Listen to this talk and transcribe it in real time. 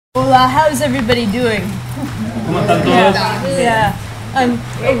Hola, how's everybody doing? ¿Cómo están todos? Yeah, I'm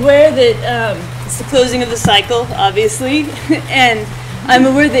aware that it's the closing of the cycle, obviously, and I'm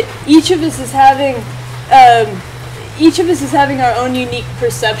aware that each of us is having our own unique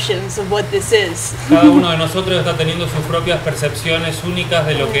perceptions of what this is. Cada uno de nosotros está teniendo sus propias percepciones únicas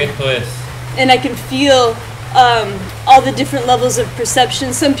de lo que esto es. And I can feel all the different levels of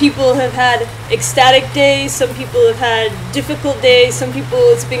perception. Some people have had ecstatic days, some people have had difficult days, some people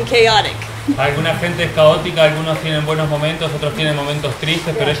it's been chaotic. Alguna gente es caótica, algunos tienen buenos momentos, otros tienen momentos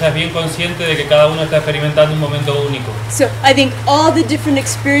tristes, pero ella es bien consciente de que cada uno está experimentando un momento único. So I think all the different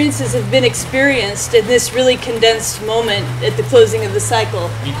experiences have been experienced in this really condensed moment at the closing of the cycle.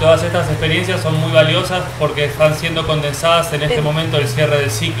 Y todas estas experiencias son muy valiosas porque están siendo condensadas en este momento del cierre del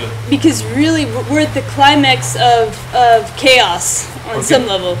ciclo. Because really we're at the climax of chaos on some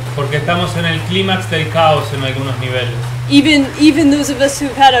level. Porque estamos en el clímax del caos en algunos niveles. Even those of us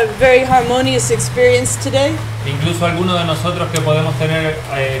who've had a very harmonious experience today. Incluso algunos de nosotros que podemos tener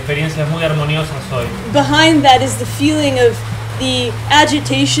experiencias muy armoniosas hoy. Behind that is the feeling of the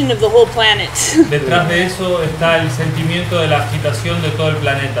agitation of the whole planet. Detrás de eso está el sentimiento de la agitación de todo el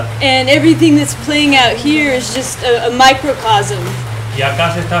planeta. And everything that's playing out here is just a microcosm. Y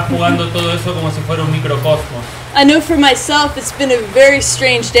acá se está jugando todo eso como si fuera un microcosmos. I know for myself it's been a very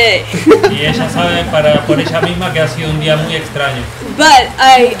strange day. Y ella sabe por ella misma que ha sido un día muy extraño. But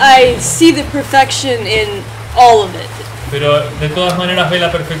I see the perfection in all of it. Pero de todas maneras ve la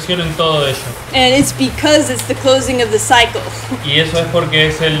perfección en todo ello. And it's because it's the closing of the cycle. Y eso es porque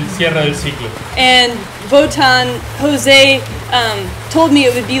es el cierre del ciclo. And Jose told me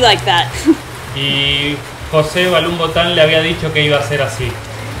it would be like that. Y José Balún Botán le había dicho que iba a ser así.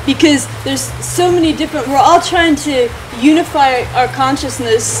 Because there's so many different, we're all trying to unify our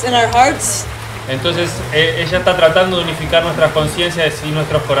consciousness and our hearts. Entonces ella está tratando de unificar nuestras conciencias y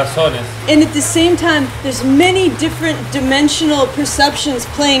nuestros corazones. And at the same time, there's many different dimensional perceptions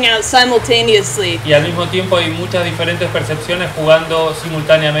playing out simultaneously. Y al mismo tiempo hay muchas diferentes percepciones jugando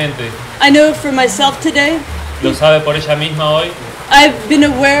simultáneamente. I know for myself today, Lo sabe por ella misma hoy. I've been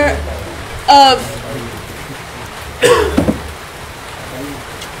aware of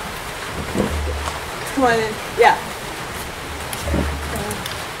come on in. Yeah.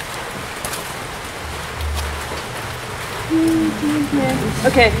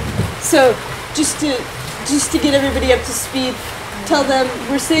 Okay, so just to get everybody up to speed, tell them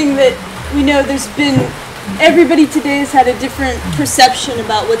we're saying that we know there's been everybody today has had a different perception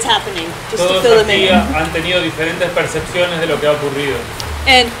about what's happening. Just to Todos fill them aquí in. han tenido diferentes percepciones de lo que ha ocurrido.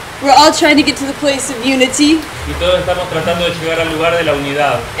 And we're all trying to get to the place of unity. Y todos estamos tratando de llegar al lugar de la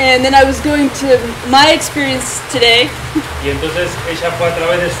unidad. And then I was going to my experience today. Y entonces ella fue a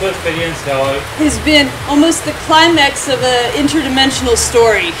través de su experiencia hoy, Has been almost the climax of an interdimensional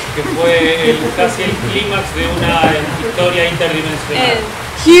story. que fue casi el clímax de una historia interdimensional. And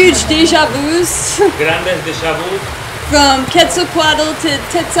huge deja vus Grandes déjà vu, from Quetzalcoatl to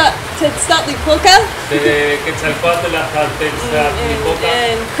Tezcatlipoca. de Quetzalcóatl hasta Tezcatlipoca,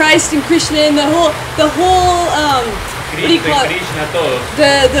 And Christ and Krishna and the whole what do you Cristo y call it? Krishna, todos.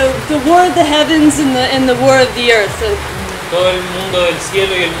 The war of the heavens and the war of the earth. Todo el mundo del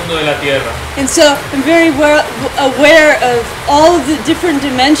cielo y el mundo de la tierra. And so I'm very aware of all of the different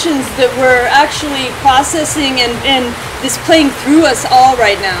dimensions that we're actually processing and this playing through us all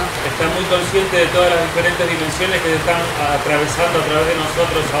right now. Está muy consciente de todas las diferentes dimensiones que se están atravesando a través de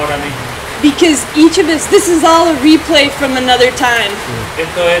nosotros ahora mismo. Because each of us, this is all a replay from another time.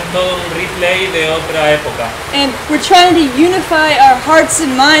 Esto es todo un replay de otra época. And we're trying to unify our hearts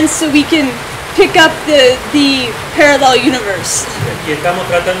and minds so we can pick up the parallel universe. Y estamos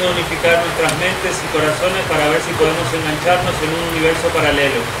tratando de unificar nuestras mentes y corazones para ver si podemos engancharnos en un universo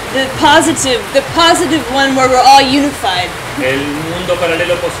paralelo. The positive one where we're all unified. El mundo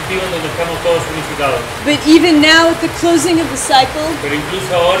paralelo positivo en donde estamos todos unificados. But even now at the closing of the cycle, Pero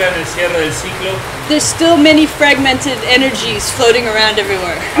incluso ahora en el cierre del ciclo, there's still many fragmented energies floating around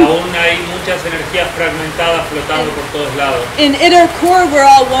everywhere. aún hay muchas energías fragmentadas flotando por todos lados. And at our core, we're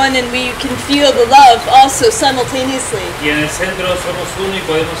all one and we can feel the love also simultaneously. Y en el centro somos uno y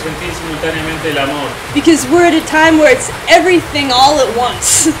podemos sentir simultáneamente el amor. Because we're at a time where it's everything all at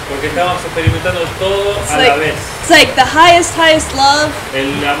once. Porque estamos experimentando todo a la vez. It's like the highest love El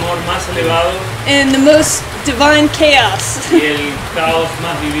amor más elevado and the most divine chaos. y el caos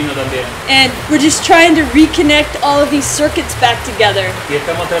más divino también. And we're just trying to reconnect all of these circuits back together. Y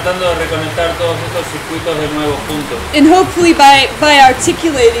estamos tratando de reconectar todos estos circuitos de nuevo juntos. And hopefully by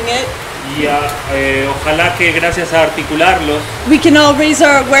articulating it, Y ojalá que gracias a articularlos we can all raise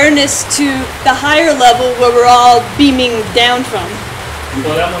our awareness to the higher level where we're all beaming down from.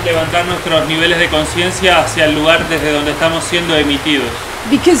 podamos levantar nuestros niveles de conciencia hacia el lugar desde donde estamos siendo emitidos.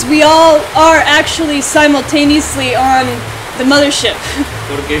 Because we all are actually simultaneously on the mothership.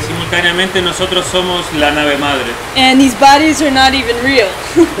 Porque simultáneamente nosotros somos la nave madre. And these bodies are not even real.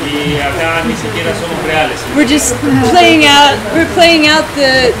 Y acá ni siquiera somos reales. We're just playing out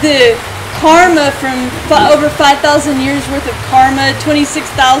the karma from over 5,000 years worth of karma,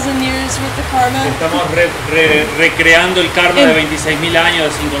 26,000 years worth of karma. Estamos recreando el karma de 26.000 años,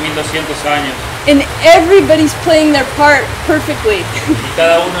 de 5.200 años. And everybody's playing their part perfectly. Y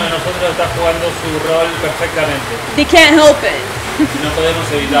cada uno de nosotros está jugando su rol perfectamente. They can't help it. No podemos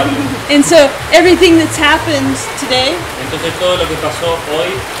evitarlo. And so everything that's happened today, Entonces todo lo que pasó hoy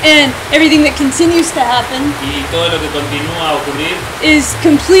and everything that continues to happen, y todo lo que continúa a ocurrir is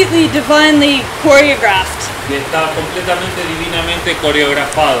completely divinely choreographed. está completamente divinamente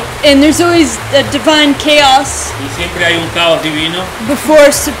coreografado. And there's always a divine chaos Y siempre hay un caos divino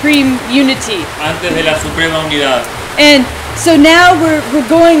before supreme unity. antes de la suprema unidad. And so now we're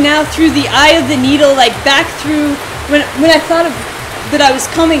going now through the eye of the needle, like back through when I thought of that I was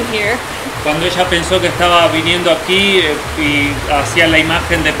coming here. Cuando ella pensó que estaba viniendo aquí y hacía la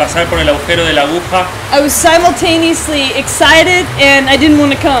imagen de pasar por el agujero de la aguja, I was simultaneously excited and I didn't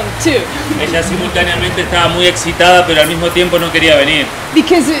want to come too. ella simultáneamente estaba muy excitada, pero al mismo tiempo no quería venir.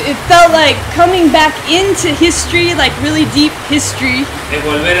 Because it felt like coming back into history, like really deep history, Es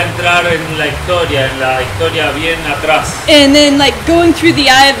volver a entrar en la historia bien atrás. and then like going through the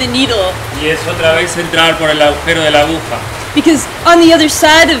eye of the needle. Y es otra vez entrar por el agujero de la aguja. Because on the other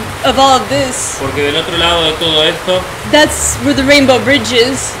side of all of this, Porque del otro lado de todo esto, that's where the rainbow bridge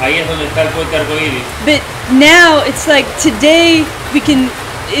is. ahí es donde está el puente arcoíris. But now it's like today we can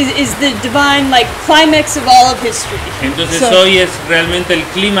is the divine like climax of all of history. Entonces So- hoy es realmente el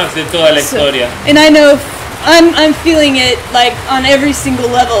clímax de toda la so- historia. and I know I'm feeling it like on every single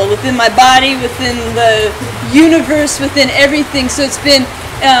level within my body, within the universe, within everything. So it's been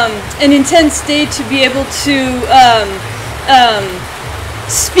an intense day to be able to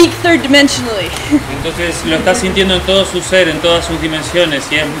speak third dimensionally. Entonces lo está sintiendo en todo su ser, en todas sus dimensiones,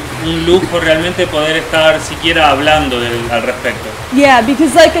 y es un lujo realmente poder estar siquiera hablando al respecto. Yeah,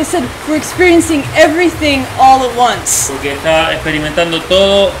 because like I said, we're experiencing everything all at once. Porque está experimentando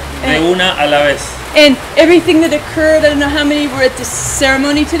todo de una a la vez. And everything that occurred, I don't know how many were at the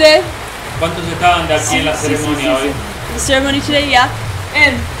ceremony today. ¿Cuántos estaban de aquí en la ceremonia hoy? The ceremony today, yeah.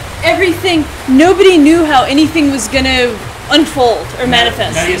 And everything, nobody knew how anything was going to unfold or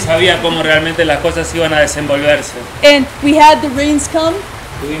manifest. Nadie sabía cómo realmente las cosas iban a desenvolverse. And we had the rains come,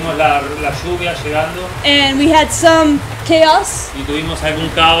 Tuvimos la lluvia llegando and we had some chaos. y tuvimos algún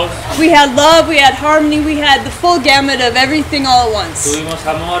caos. We had love, we had harmony, we had the full gamut of everything all at once. Tuvimos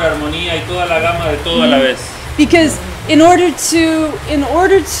amor, armonía y toda la gama de todo a la vez. Because in order to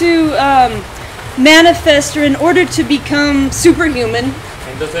manifest, or in order to become superhuman,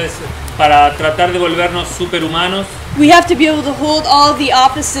 Entonces, para tratar de volvernos superhumanos, we have to be able to hold all the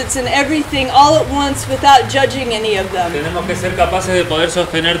opposites and everything all at once without judging any of them. tenemos que ser capaces de poder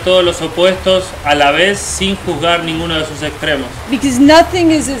sostener todos los opuestos a la vez sin juzgar ninguno de sus extremos. Because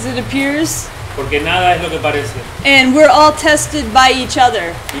nothing is as it appears, Porque nada es lo que parece. and we're all tested by each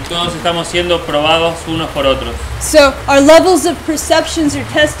other. Y todos estamos siendo probados unos por otros. So our levels of perceptions are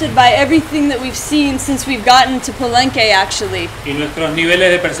tested by everything that we've seen since we've gotten to Palenque, actually. Y nuestros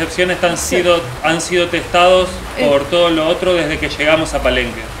niveles de percepción han sido testados por todo lo otro desde que llegamos a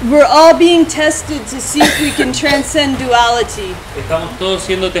Palenque. We're all being tested to see if we can transcend duality Estamos todos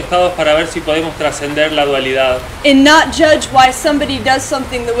siendo testados para ver si podemos trascender la dualidad and not judge why somebody does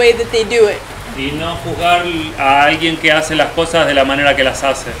something the way that they do it. y no juzgar a alguien que hace las cosas de la manera que las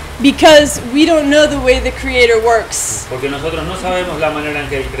hace. Because we don't know the way the Creator works. Porque nosotros no sabemos la manera en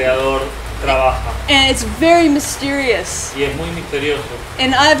que el Creador trabaja And it's very mysterious. y es muy misterioso.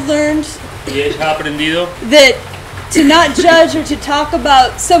 And I've learned Y ella ha aprendido that to not judge or to talk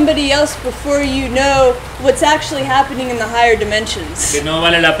about somebody else before you know what's actually happening in the higher dimensions. que no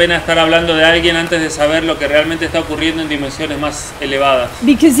vale la pena estar hablando de alguien antes de saber lo que realmente está ocurriendo en dimensiones más elevadas.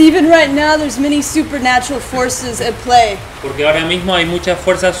 Because even right now there's many supernatural forces at play. Porque ahora mismo hay muchas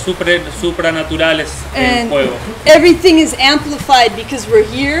fuerzas supranaturales en And juego. everything is amplified because we're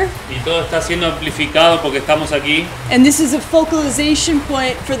here. Y todo está siendo amplificado porque estamos aquí. And this is a focalization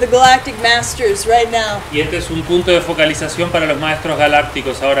point for the Galactic Masters right now. Y este es un punto de focalización para los maestros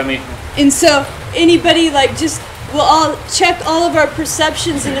galácticos ahora mismo. And so anybody like just we'll all check all of our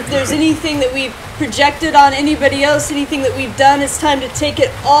perceptions, and if there's anything that we've projected on anybody else, anything that we've done, it's time to take it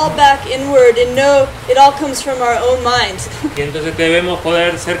all back inward and know it all comes from our own mind. Y entonces debemos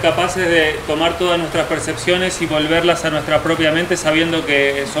poder ser capaces de tomar todas nuestras percepciones y volverlas a nuestra propia mente sabiendo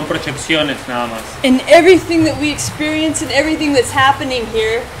que son proyecciones nada más. And everything that we experience and everything that's happening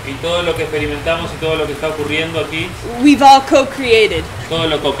here, Y todo lo que experimentamos y todo lo que está ocurriendo aquí, we've all co-created. todo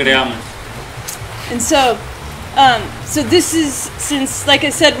lo co-creamos. And so this is, since, like I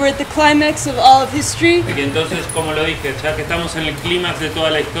said, we're at the climax of all of history, Y entonces, como lo dije, ya que estamos en el clímax de toda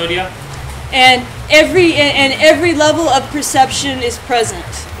la historia and every level of perception is present.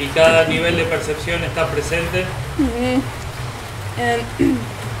 y cada nivel de percepción está presente,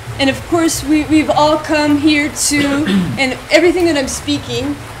 And of course, we've all come here to, and everything that I'm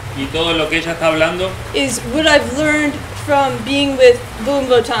speaking y todo lo que ella está hablando, is what I've learned from being with Boom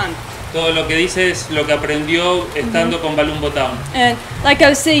Botan. todo lo que dice es lo que aprendió estando con Balloon Botán. And like I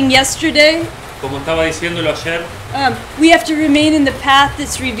was saying yesterday, Como estaba diciéndolo ayer, we have to remain in the path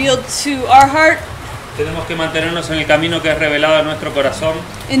that's revealed to our heart tenemos que mantenernos en el camino que es revelado a nuestro corazón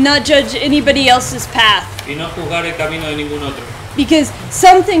and not judge anybody else's path. y no juzgar el camino de ningún otro. Because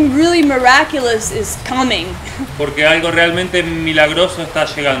something really miraculous is coming. Porque algo realmente milagroso está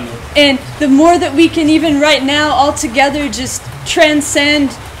llegando. And the more that we can even right now all together just transcend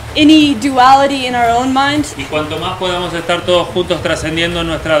any duality in our own mind Y cuanto más podamos estar todos juntos trascendiendo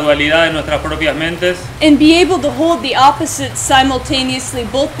nuestra dualidad en nuestras propias mentes and be able to hold the opposites simultaneously,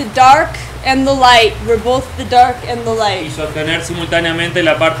 both the dark and the light. We're both the dark and the y light. sostener simultáneamente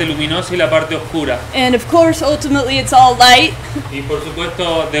la parte luminosa y la parte oscura. And of course, ultimately it's all light, Y por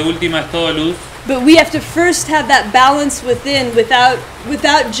supuesto, de última es todo luz, but we have to first have that balance within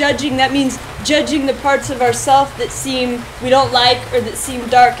without judging. That means judging the parts of ourself that seem we don't like or that seem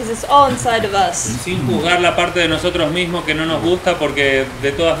dark, because it's all inside of us. sin juzgar la parte de nosotros mismos que no nos gusta, porque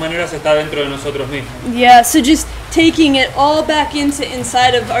de todas maneras está dentro de nosotros mismos. Yeah, so just taking it all back into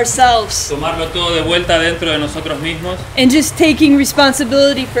inside of ourselves Tomarlo todo de vuelta dentro de nosotros mismos and just taking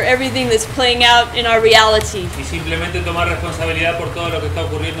responsibility for everything that's playing out in our reality. y simplemente tomar responsabilidad por todo lo que está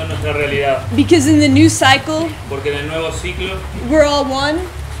ocurriendo en nuestra realidad. Because in the new cycle, Porque en el nuevo ciclo we're all one.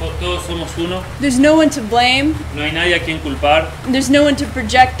 todos somos uno, There's no one to blame. no hay nadie a quien culpar, There's no one to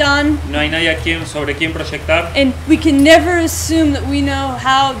project on. no hay nadie sobre quien proyectar. And we can never assume that we know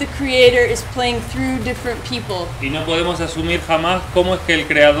how the Creator is playing through different people. Y no podemos asumir jamás cómo es que el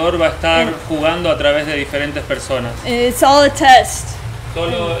creador va a estar jugando a través de diferentes personas. And it's all a test.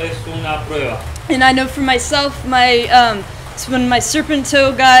 Solo es una prueba. And I know for myself, it's when my serpent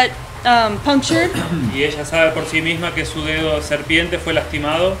toe got punctured, Y ella sabe por sí misma que su dedo serpiente fue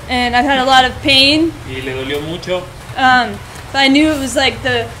lastimado and I've had a lot of pain. y le dolió mucho. But I knew it was like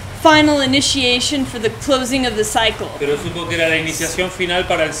the final initiation for the closing of the cycle. Pero supo que era la iniciación final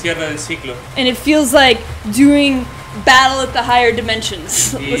para el cierre del ciclo. And it feels like doing battle at the higher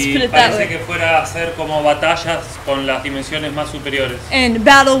dimensions. Let's Y put it that parece way. que fuera a hacer como batallas con las dimensiones más superiores. And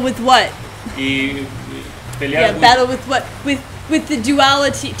battle with what? Y pelear Yeah, battle with what? With the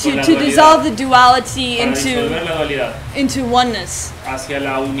duality, Con la to dualidad. dissolve the duality para disolver into la dualidad oneness. hacia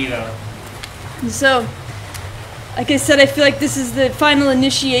la unidad. So, like I said, I feel like this is the final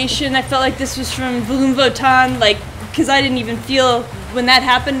initiation. I felt like this was from Volum Votan, like, because I didn't even feel, when that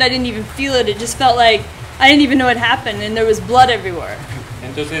happened, I didn't even feel it. It just felt like I didn't even know it happened, and there was blood everywhere.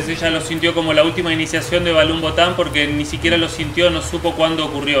 Entonces ella lo sintió como la última iniciación de Balloon Botán porque ni siquiera lo sintió, no supo cuándo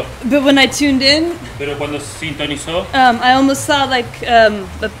ocurrió. But when I tuned in, Pero cuando sintonizó, I almost saw like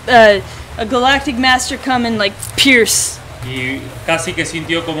a galactic master come and like pierce. y casi que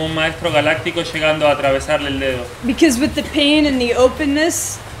sintió como un maestro galáctico llegando a atravesarle el dedo. Because with the pain and the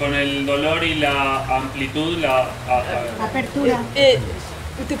openness, Con el dolor y la amplitud, Apertura.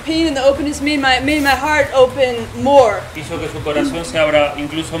 with the pain and the openness made my heart open more, hizo que su corazón se abra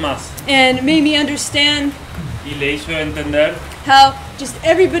incluso más. and made me understand Y le hizo entender how just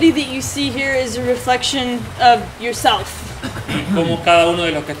everybody that you see here is a reflection of yourself. y cómo cada uno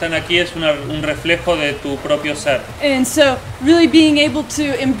de los que están aquí es un reflejo de tu propio ser. And so really being able to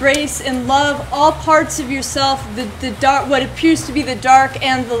embrace and love all parts of yourself, the dark, what appears to be the dark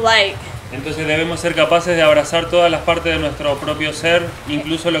and the light. Entonces debemos ser capaces de abrazar todas las partes de nuestro propio ser,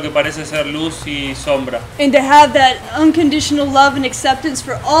 incluso lo que parece ser luz y sombra. And to have that unconditional love and acceptance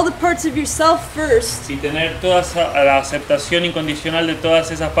for all the parts of yourself first. Y tener toda la aceptación incondicional de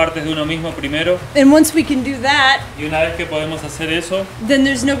todas esas partes de uno mismo primero. And once we can do that, Y una vez que podemos hacer eso, then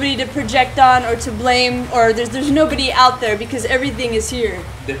there's nobody to project on or to blame, or there's nobody out there because everything is here.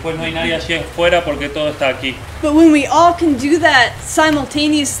 después no hay nadie allí afuera porque todo está aquí. But when we all can do that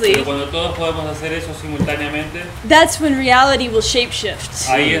simultaneously, Pero cuando todos podemos hacer eso simultáneamente, that's when reality will shapeshift.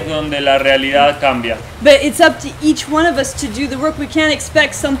 ahí es donde la realidad cambia. But it's up to each one of us to do the work. We can't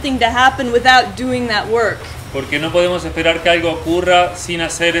expect something to happen without doing that work. Porque no podemos esperar que algo ocurra sin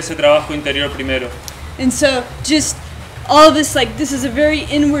hacer ese trabajo interior primero. And so just all of this, like, this is a very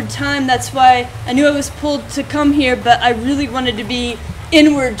inward time. That's why I knew I was pulled to come here, but I really wanted to be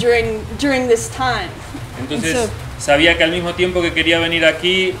inward during this time. Entonces sabía que al mismo tiempo que quería venir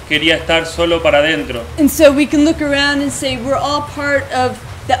aquí, quería estar solo para adentro. And so we can look around and say we're all part of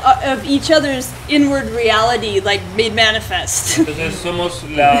each other's inward reality, like made manifest. Entonces somos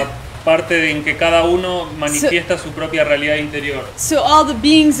la parte en que cada uno manifiesta su propia realidad interior. So all the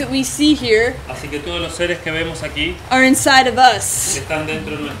beings that we see here Así que todos los seres que vemos aquí are inside of us. están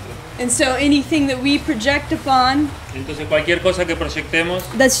dentro nuestro. And so anything that we project upon, Entonces cualquier cosa que proyectemos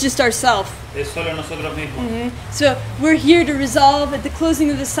that's just ourself. es solo nosotros mismos. So we're here to resolve at the closing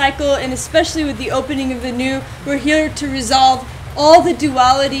of the cycle, and especially with the opening of the new, we're here to resolve all the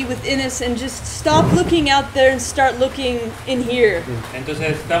duality within us and just stop looking out there and start looking in here.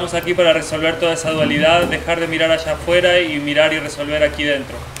 Entonces estamos aquí para resolver toda esa dualidad, dejar de mirar allá afuera y mirar y resolver aquí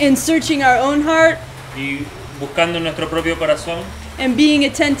dentro. And searching our own heart Y buscando en nuestro propio corazón and being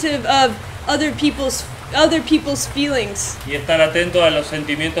attentive of other people's feelings y estar atento a los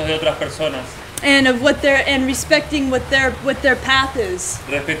sentimientos de otras personas, and of and respecting what their path is.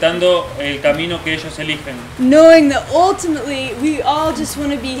 respetando el camino que ellos eligen, Knowing that ultimately we all just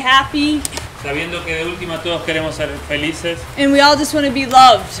want to be happy sabiendo que de última todos queremos ser felices and we all just want to be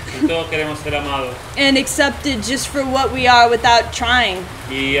loved y todos queremos ser amados and accepted just for what we are without trying.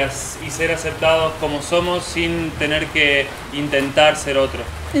 y ser aceptados como somos sin tener que intentar ser otro.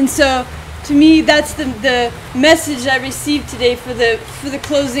 And so to me that's the message I received today for the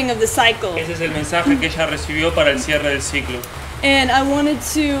closing of the cycle. Ese es el mensaje que ella recibió para el cierre del ciclo. And I wanted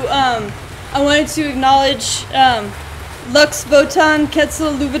to acknowledge Lux Botan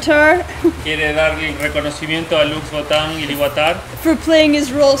Quetzal Luvatar Quiere darle reconocimiento a Lux Botán y Liwatar for playing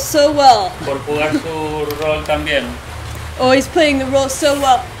his role so well. por jugar su rol también. Oh, he's playing the role so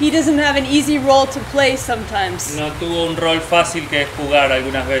well. He doesn't have an easy role to play sometimes. No tuvo un rol fácil que jugar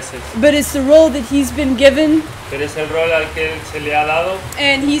algunas veces, But it's the role that he's been given, pero es el rol al que se le ha dado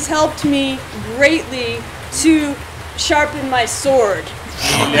and he's helped me greatly to sharpen my sword.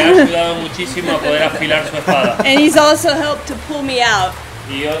 y le ha ayudado muchísimo a poder afilar su espada And he's also helped to pull me out.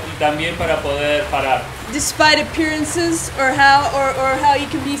 y también para poder parar. Despite appearances or how he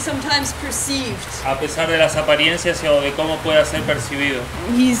can be sometimes perceived. A pesar de las apariencias o de cómo pueda ser percibido,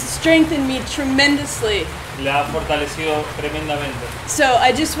 He's strengthened me tremendously. le ha fortalecido tremendamente. So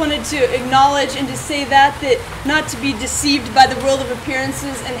I just wanted to acknowledge and to say that not to be deceived by the world of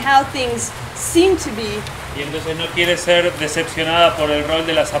appearances and how things seem to be. Y entonces no quiere ser decepcionada por el rol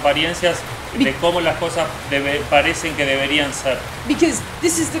de las apariencias, de cómo las cosas parecen que deberían ser. Because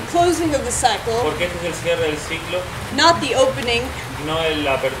this is the closing of the cycle, Porque este es el cierre del ciclo, not the opening. no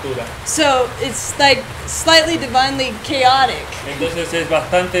la apertura. So it's like slightly divinely chaotic. Entonces es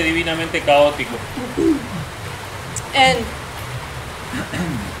bastante divinamente caótico.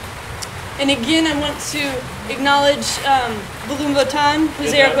 And again, I want to acknowledge Balloon Botan,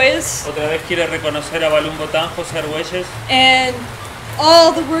 Jose Arguelles, Otra vez quiere reconocer a Balún Botán, José Argüelles, and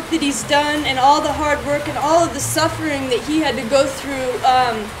all the work that he's done, and all the hard work, and all of the suffering that he had to go through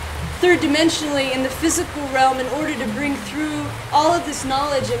third dimensionally in the physical realm in order to bring through all of this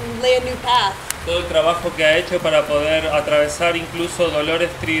knowledge and lay a new path. todo el trabajo que ha hecho para poder atravesar incluso dolores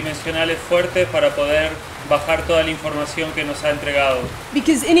tridimensionales fuertes para poder bajar toda la información que nos ha entregado.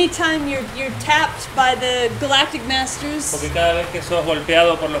 Because anytime you're tapped by the galactic masters, Porque cada vez que sos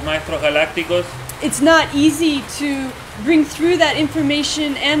golpeado por los maestros galácticos, it's not easy to bring through that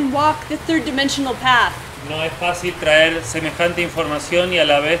information and walk the third dimensional path. no es fácil traer semejante información y a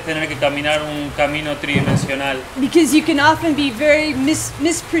la vez tener que caminar un camino tridimensional. Because you can often be very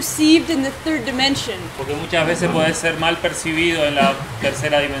misperceived in the third dimension. Porque muchas veces puede ser mal percibido en la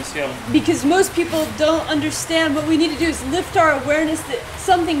tercera dimensión. Because most people don't understand what we need to do is lift our awareness that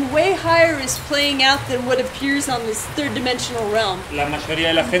something way higher is playing out than what appears on this third dimensional realm. La mayoría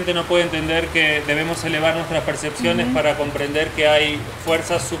de la gente no puede entender que debemos elevar nuestras percepciones para comprender que hay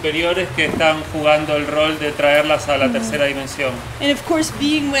fuerzas superiores que están jugando el rol de traerlas a la tercera dimensión. And of course,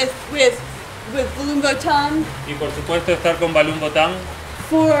 being with Balloon Botan Y por supuesto estar con Balún Botán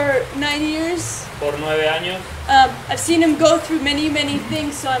for 9 years, por 9 años. I've seen him go through many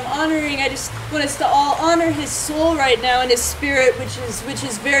things, so I just want us to all honor his soul right now and his spirit, which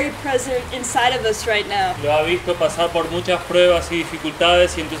is very present inside of us right now. Lo ha visto pasar por muchas pruebas y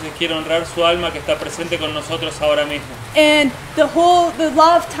dificultades y entonces quiere honrar su alma que está presente con nosotros ahora mismo. And the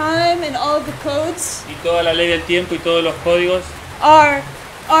law of time and all of the codes Y toda la ley del tiempo y todos los códigos are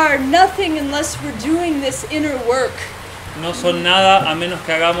nothing unless we're doing this inner work. no son nada a menos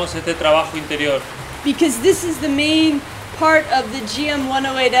que hagamos este trabajo interior. Because this is the main part of the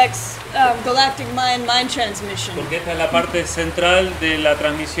GM108X Galactic Mayan Mind Transmission. Porque esta es la parte central de la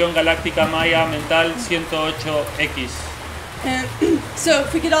transmisión galáctica maya mental 108X. And so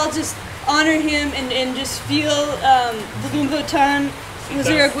if we could all just honor him and just feel Balloon Votan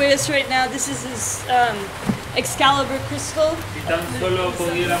Jose Arguelles right now. This is his Excalibur crystal. Si tan solo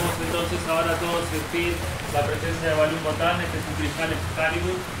pudiéramos entonces ahora todos sentir la presencia de Balloon Votan, este es un cristal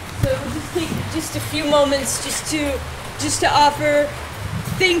Excalibur. So we'll just take just a few moments just to offer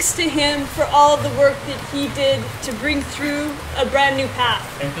thanks to him for all of the work that he did to bring through a brand new path.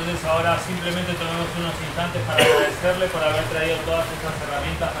 Entonces ahora simplemente tomemos unos instantes para agradecerle por haber traído todas estas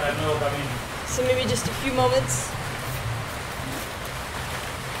herramientas para el nuevo camino. So maybe just a few moments.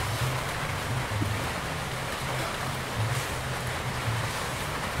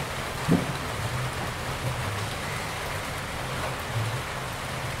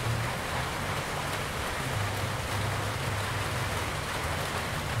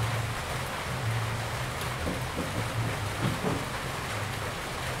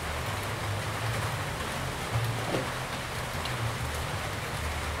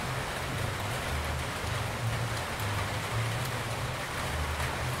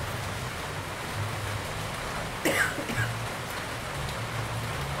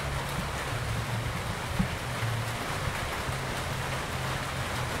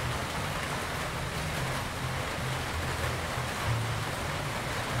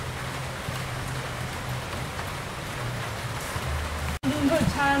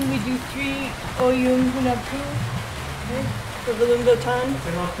 Votan, we do 3 Oyum Hunapku for Balloon Votan.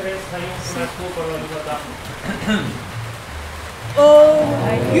 Hacemos 3 Ayun Hunapku por Balloon Votan.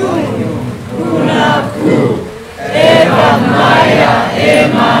 Oyum Hunapku Eva Maya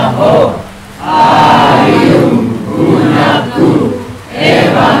Ema Ho. Ayum Hunapku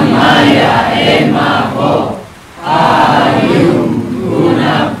Eva Maya Ema Ho. Ayum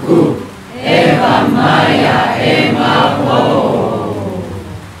Hunapku Eva Maya Ema Ho.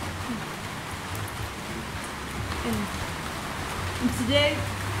 Today,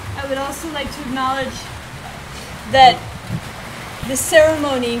 I would also like to acknowledge that the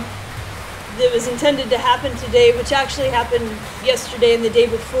ceremony that was intended to happen today, which actually happened yesterday and the day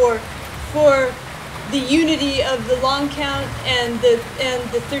before, for the unity of the long count and the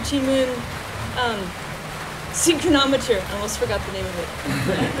 13 moon synchronometer. I almost forgot the name of it.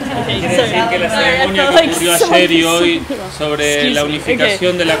 Okay, Quiere decir que la ceremonia que ocurrió ayer y hoy sobre la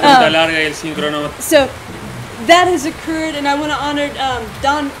unificación de la cuenta larga y el sincronómetro. So that has occurred, and I want to honor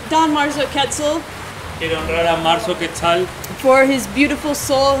Don Marzo Quetzal Quiero honrar a Marzo Quetzal for his beautiful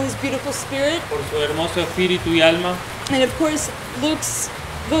soul, his beautiful spirit, por su hermoso espíritu y alma, and of course Luke's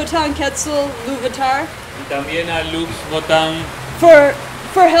Votan Quetzal Luvatar y también a Lux Votan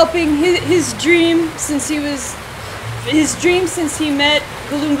for helping his dream since he met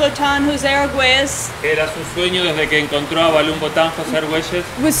Balloon Votan Jose Arguelles, que era su sueño desde que encontró a Balloon Votan José Arguelles,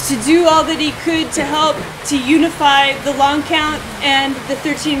 was to do all that he could to help to unify the long count and the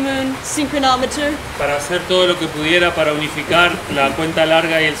 13 moon synchronometer, para hacer todo lo que pudiera para unificar la cuenta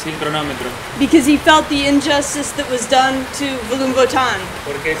larga y el sincronómetro, because he felt the injustice that was done to Balloon Votan,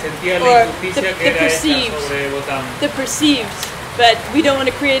 porque sentía or la injusticia que the era hecha perceived. sobre Votan. the perceived, but we don't want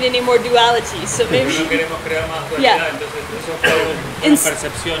to create any more duality, so Pero maybe. no queremos crear más dualidad, Yeah. entonces eso fueron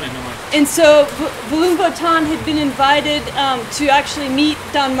percepciones nomás. And so Balloon Votan had been invited to actually meet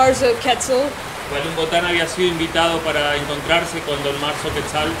Don Marzo Quetzal, Balloon Votan había sido invitado para encontrarse con Don Marzo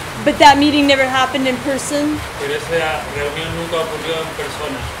Quetzal, but that meeting never happened in person. pero esa reunión nunca ocurrió en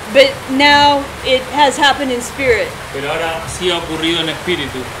persona. But now it has happened in spirit. Pero ahora sí ha ocurrido en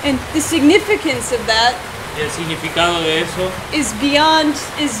espíritu. And the significance of that Y el significado de eso is beyond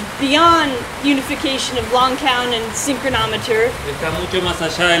unification of long count and synchronometer. está mucho más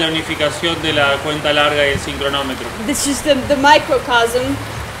allá de la unificación de la cuenta larga y el sincronómetro. This is the microcosm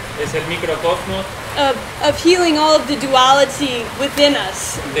Es el microcosmos of healing all of the duality within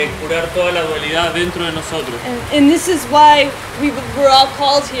us. de curar toda la dualidad dentro de nosotros. And this is why we're all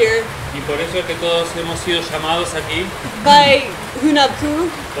called here Y por eso es que todos hemos sido llamados aquí by Hunabku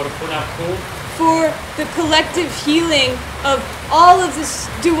por Hunapku for the collective healing of all of this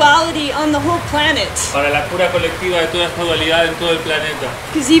duality on the whole planet. Para la cura colectiva de toda esta dualidad en todo el planeta.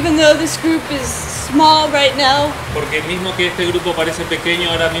 Because even though this group is small right now, Porque mismo que este grupo parece pequeño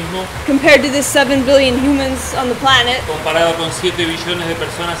ahora mismo, compared to the 7 billion humans on the planet, comparado con 7 billones de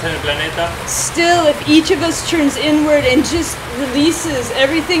personas en el planeta, still if each of us turns inward and just releases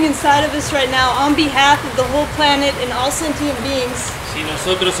everything inside of us right now on behalf of the whole planet and all sentient beings, si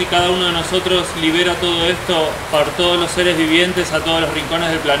nosotros y cada uno de nosotros libera todo esto para todos los seres vivientes, a todos los rincones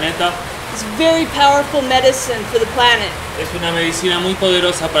del planeta, it's very powerful medicine for the planet es una medicina muy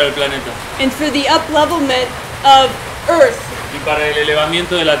poderosa para el planeta and for the up-levelment of Earth. y para el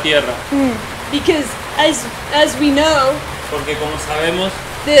elevamiento de la Tierra. Because as we know, Porque como sabemos,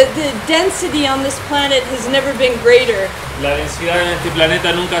 the density on this planet has never been greater, la densidad en este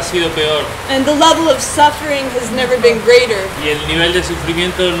planeta nunca ha sido peor and the level of suffering has never been greater. y el nivel de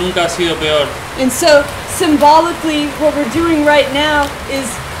sufrimiento nunca ha sido peor. And so symbolically what we're doing right now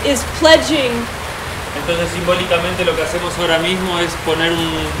is pledging Entonces simbólicamente lo que hacemos ahora mismo es poner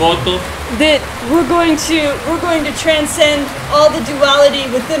un voto that we're going to transcend all the duality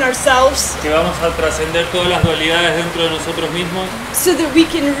within ourselves que vamos a trascender todas las dualidades dentro de nosotros mismos, so that we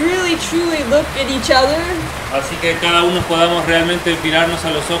can really truly look at each other así que cada uno podamos realmente mirarnos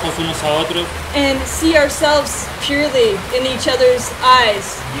a los ojos unos a otros and see ourselves purely in each other's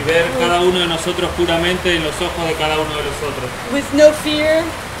eyes y ver cada uno de nosotros puramente en los ojos de cada uno de los otros, with no fear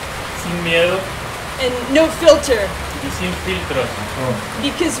sin miedo and no filter, y sin filtros,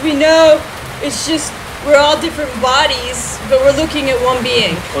 because we know it's just we're all different bodies, but we're looking at one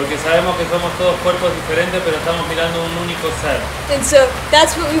being. porque sabemos que somos todos cuerpos diferentes, pero estamos mirando un único ser. And so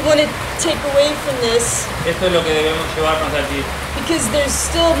that's what we want to take away from this, Esto es lo que debemos llevarnos de aquí, because there's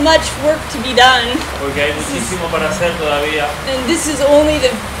still much work to be done, porque hay muchísimo para hacer todavía, and this is only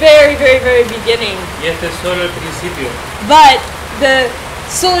the very, very, very beginning. y este es solo el principio. But the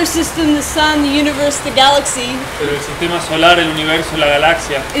solar system, the sun, the universe, the galaxy Pero el sistema solar, el universo, la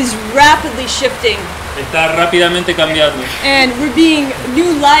galaxia, is rapidly shifting, está rápidamente cambiando. and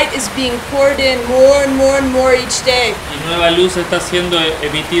new light is being poured in more and more and more each day. Y nueva luz está siendo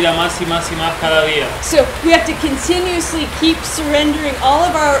emitida más y más y más cada día. So we have to continuously keep surrendering all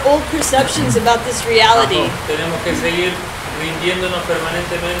of our old perceptions about this reality. Tenemos que seguir rindiéndonos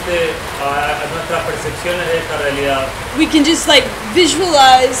permanentemente a nuestras percepciones de esta realidad. We can just like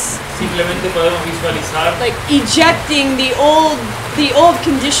visualize Simplemente podemos visualizar like ejecting the old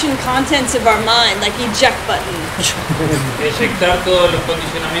conditioned contents of our mind, like eject button. eyectar todos los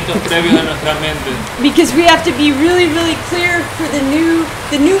condicionamientos previos de nuestra mente. Because we have to be really, really clear for the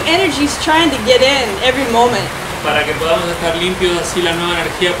new energies trying to get in every moment. Para que podamos estar limpios, así la nueva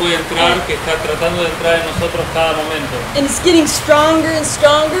energía puede entrar, que está tratando de entrar en nosotros cada momento. And it's getting stronger and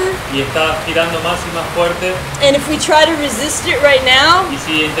stronger. Y está girando más y más fuerte. And if we try to resist it right now, Y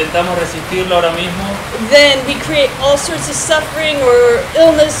si intentamos resistirlo ahora mismo, then we create all sorts of suffering or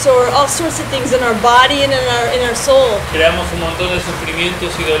illness or all sorts of things in our body and in our soul. creamos un montón de sufrimientos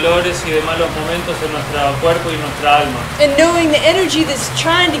y dolores y de malos momentos en nuestro cuerpo y nuestra alma. And knowing the energy that's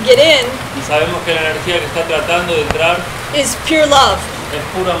trying to get in Y sabemos que la energía que está tratando de entrar is pure love. es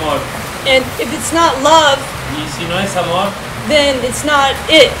puro amor. And if it's not love, Y si no es amor, then it's not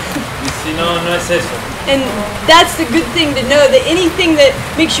it. y si no, no es eso. And that's the good thing to know, that anything that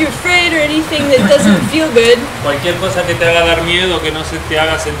makes you afraid or anything that doesn't feel good Cualquier cosa que te haga dar miedo, que no se te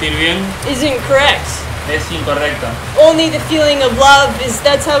haga sentir bien, isn't correct. es incorrecta. Only the feeling of love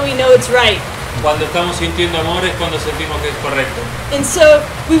that's how we know it's right. Cuando estamos sintiendo amor es cuando sentimos que es correcto. And so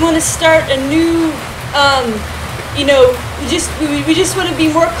we want to start a new we just want to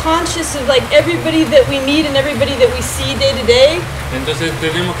be more conscious of like everybody that we meet and everybody that we see day to day. Entonces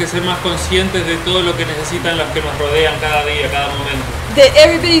tenemos que ser más conscientes de todo lo que necesitan los que nos rodean cada día, cada momento. That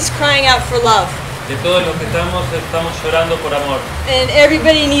everybody's crying out for love. De todos los que estamos llorando por amor. And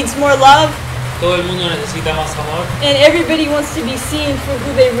everybody needs more love. Todo el mundo necesita más amor. And everybody wants to be seen for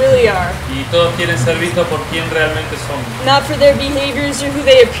who they really are. Y todos quieren ser vistos por quién realmente son. Not for their behaviors or who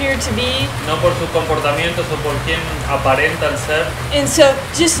they appear to be. No por sus comportamientos o por quién aparentan ser. And so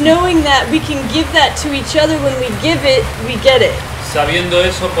just knowing that we can give that to each other, when we give it, we get it. Sabiendo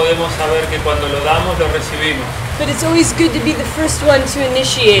eso podemos saber que cuando lo damos lo recibimos. But it's always good to be the first one to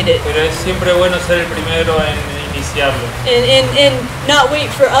initiate it. Pero es siempre bueno ser el primero en iniciarlo. And not wait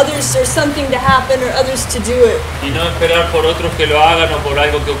for others or something to happen or others to do it. Y no esperar por otros que lo hagan o por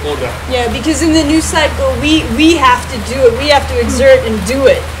algo que ocurra. Yeah, because in the new cycle we have to do it. We have to exert and do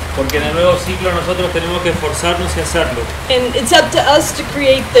it. Porque en el nuevo ciclo nosotros tenemos que esforzarnos y hacerlo. And it's up to us to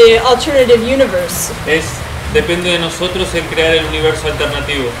create the alternative universe. Es Depende de nosotros el crear el universo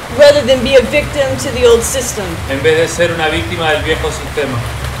alternativo, rather than be a victim to the old system. en vez de ser una víctima del viejo sistema.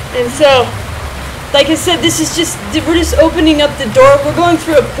 And so, like I said, we're just opening up the door. We're going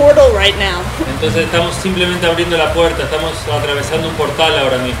through a portal right now. Entonces estamos simplemente abriendo la puerta, estamos atravesando un portal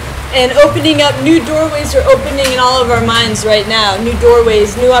ahora mismo. And opening up new doorways are opening in all of our minds right now. New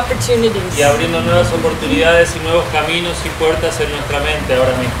doorways, new opportunities. Y abriendo nuevas oportunidades y nuevos caminos y puertas en nuestra mente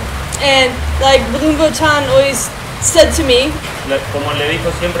ahora mismo. And like Balloon Botan always said to me, Como le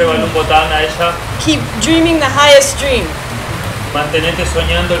dijo siempre Balloon Botan a ella, keep dreaming the highest dream. mantenete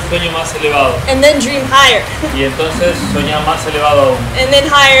soñando el sueño más elevado. And then dream higher. Y entonces soñá más elevado aún. And then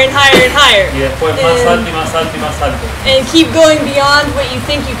higher and higher and higher. Y después más alto y más alto y más alto. And keep going beyond what you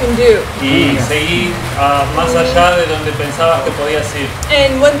think you can do. Y seguí más allá de donde pensabas que podías ir.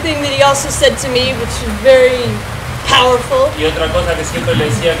 And one thing that he also said to me, which is very powerful, Y otra cosa que siempre le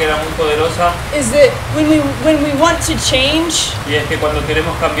decía que era muy poderosa, is that when we want to change, y es que cuando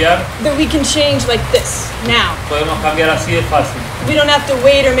queremos cambiar, that we can change like this, now. podemos cambiar así de fácil. We don't have to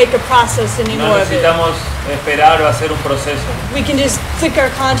wait or make a process No anymore of it. necesitamos esperar o hacer un proceso. We can just click our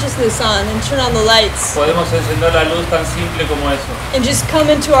consciousness on and turn on the lights Podemos encender la luz tan simple como eso. and just come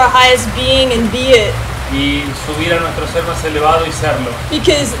into our highest being and be it. Y subir a nuestro ser más elevado y serlo.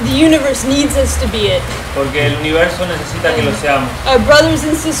 Because the universe needs us to be it. Porque el universo necesita que lo seamos. Our brothers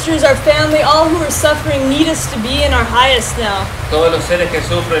and sisters, our family, all who are suffering need us to be in our highest now. Todos los seres que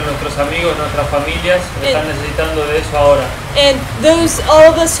sufren, nuestros amigos, nuestras familias, están necesitando de eso ahora. And all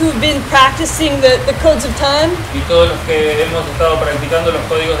of us who have been practicing the codes of time Y todos los que hemos estado practicando los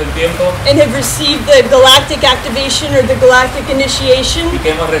códigos del tiempo and have received the galactic activation or the galactic initiation, y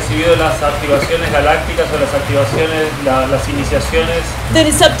que hemos recibido las activaciones galácticas o las activaciones, las iniciaciones, then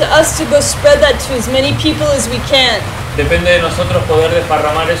it's up to us to go spread that to as many people as we can, depende de nosotros poder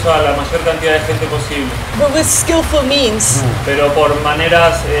desparramar eso a la mayor cantidad de gente posible, but with skillful means. pero por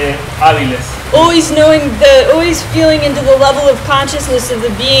maneras hábiles. Always feeling into the level of consciousness of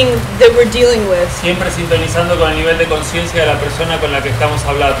the being that we're dealing with. Siempre sintonizando con el nivel de conciencia de la persona con la que estamos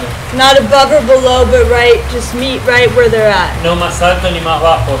hablando. Not above or below, but just meet right where they're at. No más alto ni más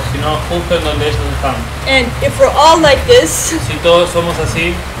bajo, sino justo en donde ellos están. And if we're all like this, Si todos somos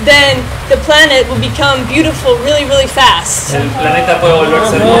así, then the planet will become beautiful really, really fast. el planeta puede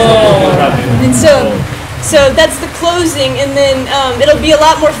volverse hermoso muy rápido. And so that's the closing, and then it'll be a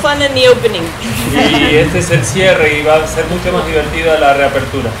lot more fun in the opening. Y este es el cierre y va a ser mucho más divertida la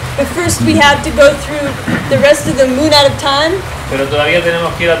reapertura. But first we have to go through the rest of the moon out of time, Pero todavía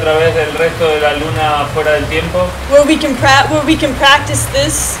tenemos que ir a través del resto de la luna fuera del tiempo, where we can practice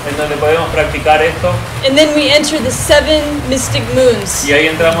this, en donde podemos practicar esto. and then we enter the 7 mystic moons, Y ahí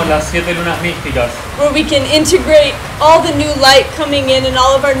entramos las 7 lunas místicas, where we can integrate all the new light coming in and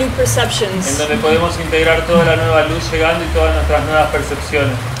all of our new en perceptions. donde podemos integrar toda la nueva luz llegando y todas nuestras nuevas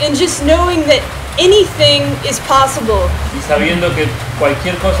percepciones. And just knowing that anything is possible, Y sabiendo que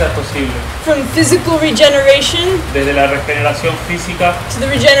cualquier cosa es posible, from physical regeneration desde la regeneración física to the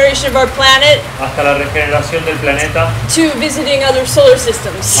regeneration of our planet hasta la regeneración del planeta, to visiting other solar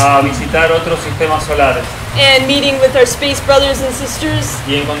systems a visitar otros sistemas solares and meeting with our space brothers and sisters.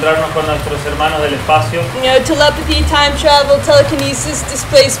 y encontrarnos con nuestros hermanos del espacio, You know, telepathy, time travel, telekinesis,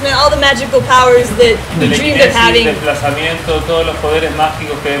 displacement, all the magical powers that we dreamed of telequinesis, having desplazamiento, todos los poderes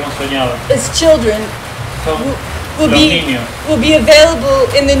mágicos que hemos soñado. as children Son will los be niños available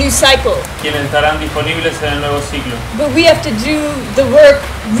in the new cycle. quienes estarán disponibles en el nuevo ciclo. But we have to do the work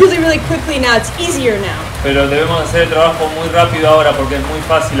really, really quickly now. It's easier now. Pero debemos hacer el trabajo muy rápido ahora porque es muy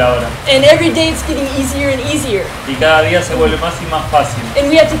fácil ahora. And every day it's getting easier and easier. Y cada día se vuelve más y más fácil. And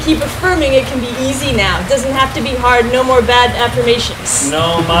we have to keep affirming it can be easy now. It doesn't have to be hard. No more bad affirmations.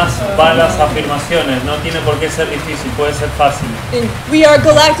 No más malas afirmaciones, no tiene por qué ser difícil, puede ser fácil. And we are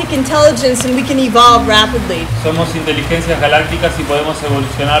galactic intelligence and we can evolve rapidly. Somos inteligencias galácticas y podemos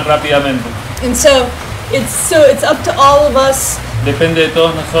evolucionar rápidamente. And so it's up to all of us Depende de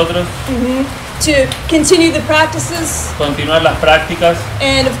todos nosotros to continue the practices. continuar las prácticas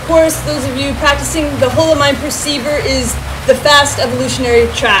And of course, those of you practicing the Whole of Mind Perceiver is the fast evolutionary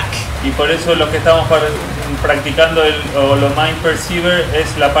track. y por eso lo que estamos practicando el Mind Perceiver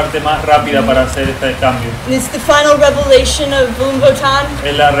es la parte más rápida para hacer este cambio. And it's the final revelation of Boom Botan.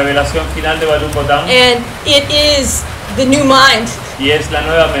 Es la revelación final de Balloon Botan And it is the new mind. y es la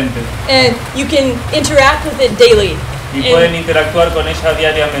nueva mente And you can interact with it daily. y pueden interactuar con ella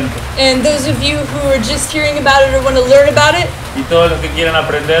diariamente. And those of you who are just hearing about it or want to learn about it, Y todos los que quieran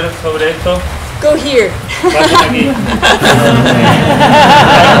aprender sobre esto, go here. vayan aquí.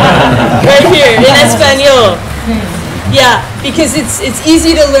 Right here in Espanol. Yeah, because it's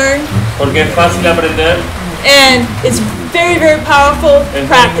easy to learn. porque es fácil aprender, and it's very, very powerful es muy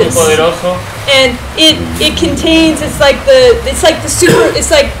practice. poderoso, And it contains, it's like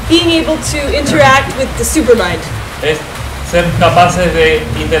being able to interact with the supermind. es ser capaces de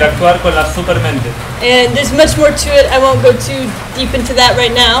interactuar con la supermente. And there's much more to it. I won't go too deep into that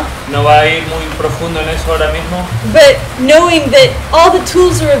right now. No va a ir muy profundo en eso ahora mismo, But knowing that all the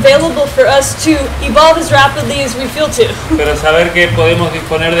tools are available for us to evolve as rapidly as we feel to. pero saber que podemos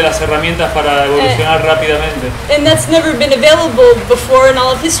disponer de las herramientas para evolucionar rápidamente. And that's never been available before in all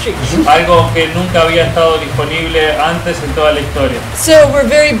of history. Algo que nunca había estado disponible antes en toda la historia. So we're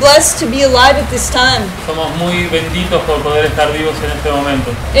very blessed to be alive at this time. Somos muy benditos por poder estar vivos en este momento.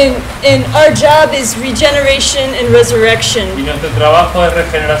 And our job is regeneration and resurrection. Y nuestro trabajo es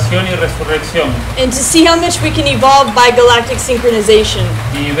regeneración y resurrección. And to see how much we can evolve by galactic synchronization.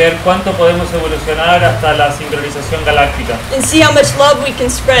 Y ver cuánto podemos evolucionar hasta la sincronización galáctica. And see how much love we can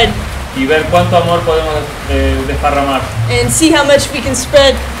spread. Y ver cuánto amor podemos desparramar. And see how much we can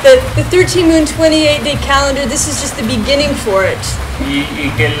spread. The 13 moon 28-day calendar, this is just the beginning for it. Y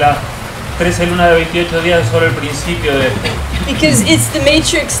que las 13 lunas de 28 días es solo el principio de esto. Because it's the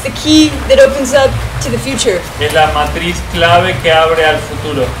matrix, the key that opens up to the future. Es la matriz clave que abre al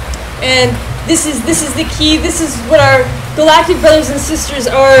futuro. And this is the key. This is what our galactic brothers and sisters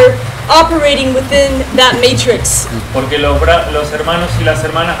are operating within that matrix. Porque los hermanos y las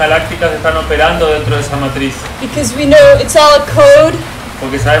hermanas galácticas están operando dentro de esa matriz. Because we know it's all a code.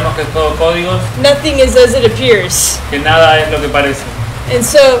 Porque sabemos que es todo códigos, Nothing is as it appears. que nada es lo que parece. And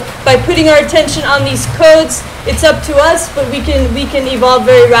so by putting our attention on these codes, it's up to us, but we can evolve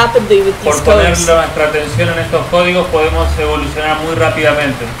very rapidly with Por these poner codes. nuestra atención en estos códigos podemos evolucionar muy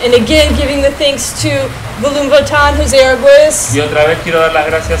rápidamente. And again, giving the thanks to Volum Votan, Jose Arguez, Y otra vez quiero dar las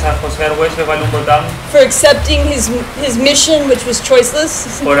gracias a José Argüelles Balún Botán for accepting his mission, which was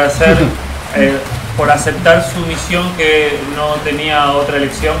choiceless. por aceptar su misión que no tenía otra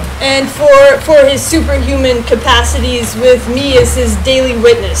elección, And for his superhuman capacities with me as his daily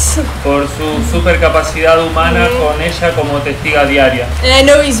witness. por su supercapacidad humana con ella como testiga diaria. And I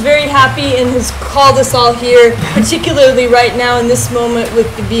know he's very happy and has called us all here, particularly right now in this moment with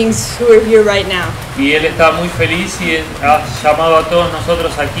the beings who are here right now. Y él está muy feliz y ha llamado a todos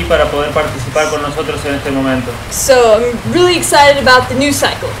nosotros aquí para poder participar con nosotros en este momento. So I'm really excited about the new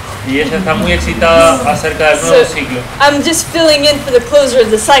cycle. Y ella está muy excitada acerca del nuevo ciclo. I'm just filling in for the closer of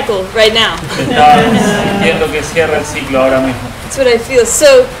the cycle right now. Está sintiendo que cierra el ciclo ahora mismo. That's what I feel.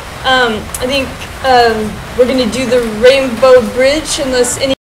 So I think we're going to do the rainbow bridge unless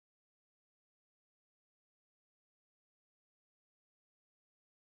any